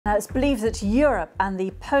Now, it's believed that Europe and the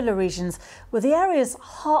polar regions were the areas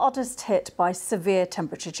hardest hit by severe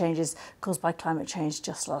temperature changes caused by climate change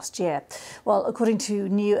just last year. Well, according to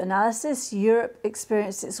new analysis, Europe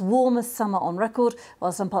experienced its warmest summer on record,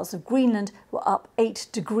 while some parts of Greenland were up 8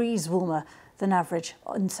 degrees warmer than average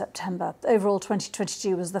in September. Overall,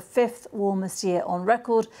 2022 was the fifth warmest year on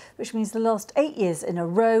record, which means the last 8 years in a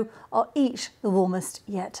row are each the warmest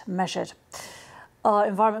yet measured. Our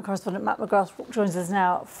environment correspondent Matt McGrath joins us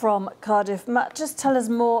now from Cardiff. Matt, just tell us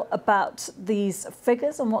more about these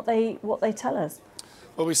figures and what they tell us.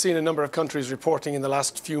 Well, we've seen a number of countries reporting in the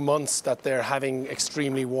last few months that they're having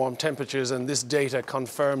extremely warm temperatures, and this data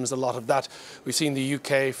confirms a lot of that. We've seen the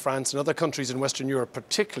UK, France and other countries in Western Europe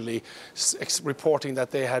particularly reporting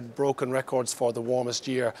that they had broken records for the warmest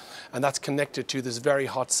year, and that's connected to this very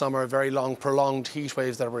hot summer, very long prolonged heat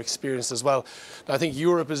waves that were experienced as well. Now, I think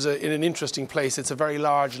Europe is in an interesting place. It's a very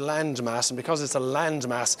large land mass, and because it's a land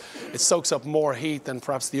mass, it soaks up more heat than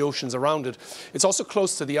perhaps the oceans around it. It's also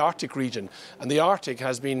close to the Arctic region, and the Arctic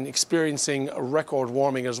has been experiencing a record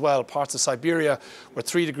warming as well. Parts of Siberia were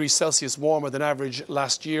 3 degrees Celsius warmer than average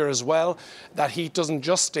last year as well. That heat doesn't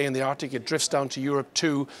just stay in the Arctic, it drifts down to Europe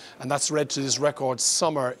too, and that's led to this record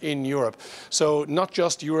summer in Europe. So not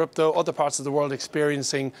just Europe though, other parts of the world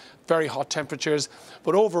experiencing very hot temperatures,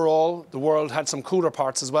 but overall the world had some cooler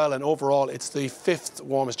parts as well, and overall it's the fifth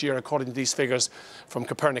warmest year according to these figures from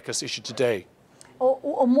Copernicus issued today.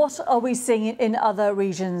 And what are we seeing in other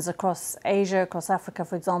regions across Asia, across Africa,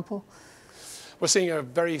 for example? We're seeing a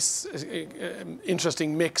very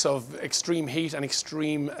interesting mix of extreme heat and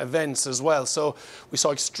extreme events as well. So we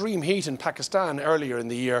saw extreme heat in Pakistan earlier in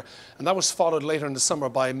the year, and that was followed later in the summer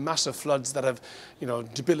by massive floods that have,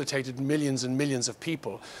 debilitated millions and millions of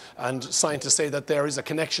people. And scientists say that there is a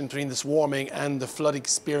connection between this warming and the flood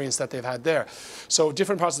experience that they've had there. So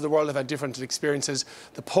different parts of the world have had different experiences.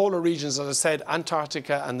 The polar regions, as I said,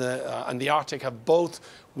 Antarctica and the Arctic have both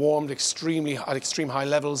warmed at extreme high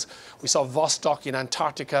levels. We saw Vostok in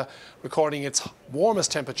Antarctica recording its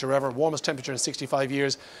warmest temperature ever, warmest temperature in 65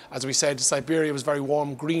 years. As we said, Siberia was very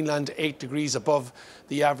warm, Greenland 8 degrees above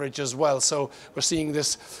the average as well. So we're seeing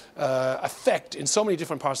this effect in so many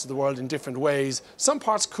different parts of the world in different ways. Some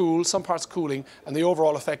parts cool, some parts cooling, and the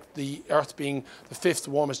overall effect, the Earth being the fifth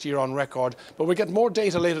warmest year on record. But we'll get more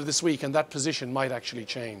data later this week, and that position might actually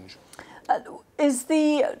change. Is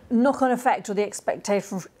the knock-on effect or the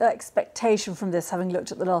expectation from this, having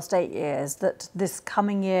looked at the last 8 years, that this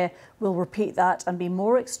coming year will repeat that and be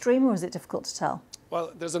more extreme, or is it difficult to tell?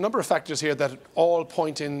 Well, there's a number of factors here that all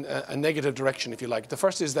point in a negative direction, if you like. The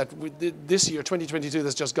first is that this year, 2022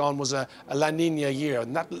 that's just gone, was a La Nina year.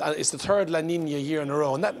 And that is the third La Nina year in a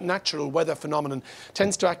row. And that natural weather phenomenon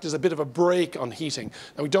tends to act as a bit of a brake on heating.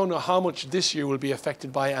 Now, we don't know how much this year will be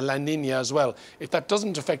affected by a La Nina as well. If that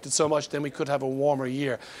doesn't affect it so much, then we could have a warmer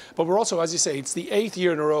year. But we're also, as you say, it's the 8th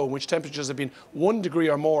year in a row in which temperatures have been 1 degree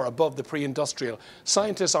or more above the pre-industrial.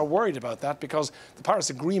 Scientists are worried about that because the Paris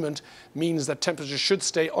Agreement means that temperatures should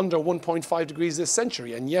stay under 1.5 degrees this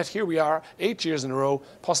century, and yet here we are 8 years in a row,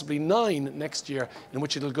 possibly 9 next year, in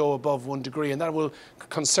which it'll go above 1 degree, and that will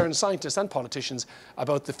concern scientists and politicians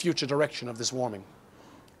about the future direction of this warming.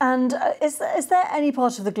 And is there any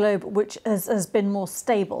part of the globe which has been more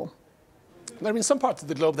stable? There have been some parts of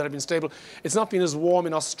the globe that have been stable. It's not been as warm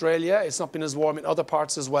in Australia. It's not been as warm in other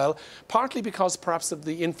parts as well, partly because perhaps of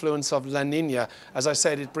the influence of La Nina. As I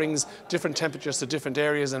said, it brings different temperatures to different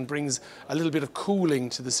areas and brings a little bit of cooling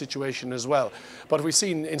to the situation as well. But we've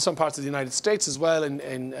seen in some parts of the United States as well,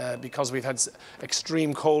 because we've had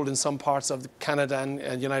extreme cold in some parts of Canada and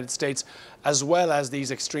the United States, as well as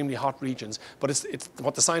these extremely hot regions. But it's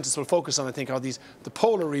what the scientists will focus on, I think, are the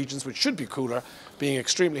polar regions, which should be cooler, being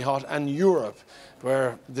extremely hot, and Europe,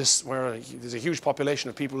 where there's a huge population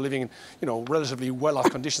of people living in relatively well-off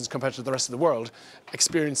conditions compared to the rest of the world,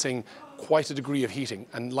 experiencing quite a degree of heating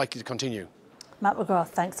and likely to continue. Matt McGrath,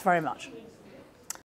 thanks very much.